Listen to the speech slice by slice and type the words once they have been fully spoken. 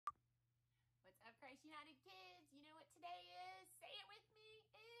United Kids. You know what today is? Say it with me.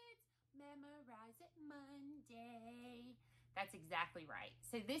 It's Memorize It Monday. That's exactly right.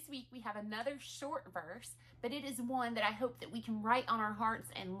 So this week we have another short verse, but it is one that I hope that we can write on our hearts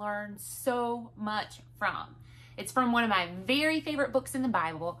and learn so much from. It's from one of my very favorite books in the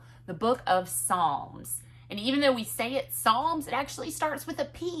Bible, the book of Psalms. And even though we say it Psalms, it actually starts with a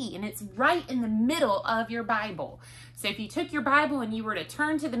P, and it's right in the middle of your Bible. So if you took your Bible and you were to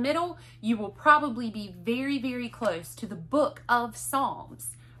turn to the middle, you will probably be very, very close to the book of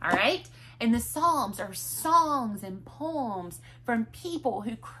Psalms. All right? And the Psalms are songs and poems from people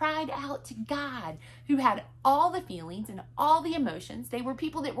who cried out to God, who had all the feelings and all the emotions. They were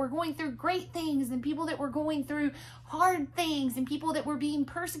people that were going through great things and people that were going through hard things and people that were being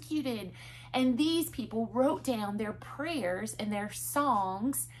persecuted. And these people wrote down their prayers and their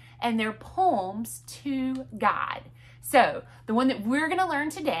songs and their poems to God. So the one that we're going to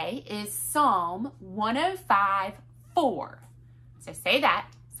learn today is Psalm 105:4. So say that.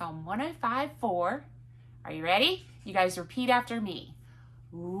 Psalm 105:4. Are you ready? You guys repeat after me.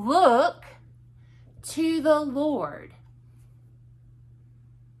 Look to the Lord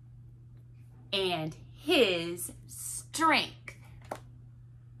and His strength.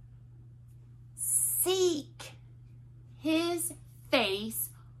 Seek His face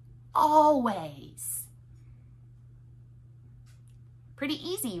always. Pretty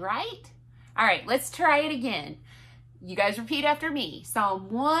easy, right? All right, let's try it again. You guys repeat after me. Psalm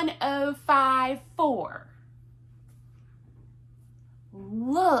 105:4.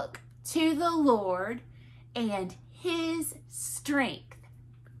 Look to the Lord and His strength.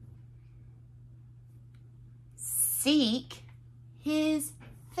 Seek His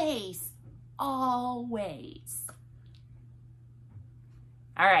face always.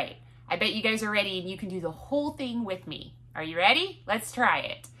 All right, I bet you guys are ready and you can do the whole thing with me. Are you ready? Let's try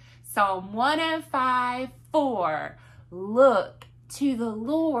it. Psalm 105:4. Look to the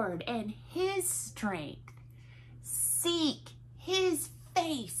Lord and His strength. Seek His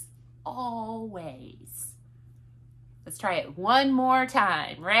face always. Let's try it one more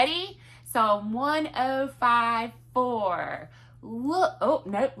time. Ready? Psalm 105:4.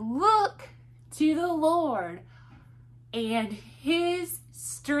 Look to the Lord and His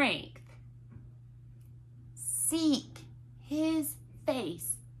strength. Seek His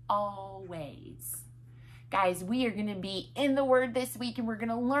face always. Guys, we are going to be in the Word this week and we're going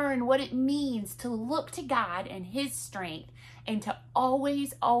to learn what it means to look to God and His strength and to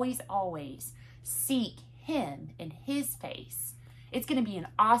always, always, always seek Him and His face. It's going to be an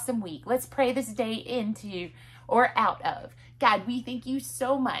awesome week. Let's pray this day into or out of. God, we thank you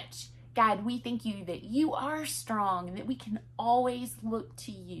so much. God, we thank you that you are strong and that we can always look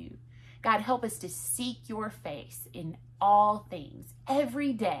to you. God, help us to seek your face in all things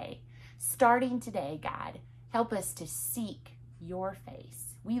every day. Starting today, God, help us to seek your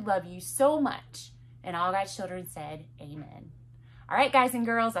face. We love you so much. And all God's children said, amen. All right, guys and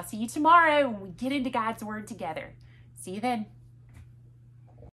girls, I'll see you tomorrow when we get into God's word together. See you then.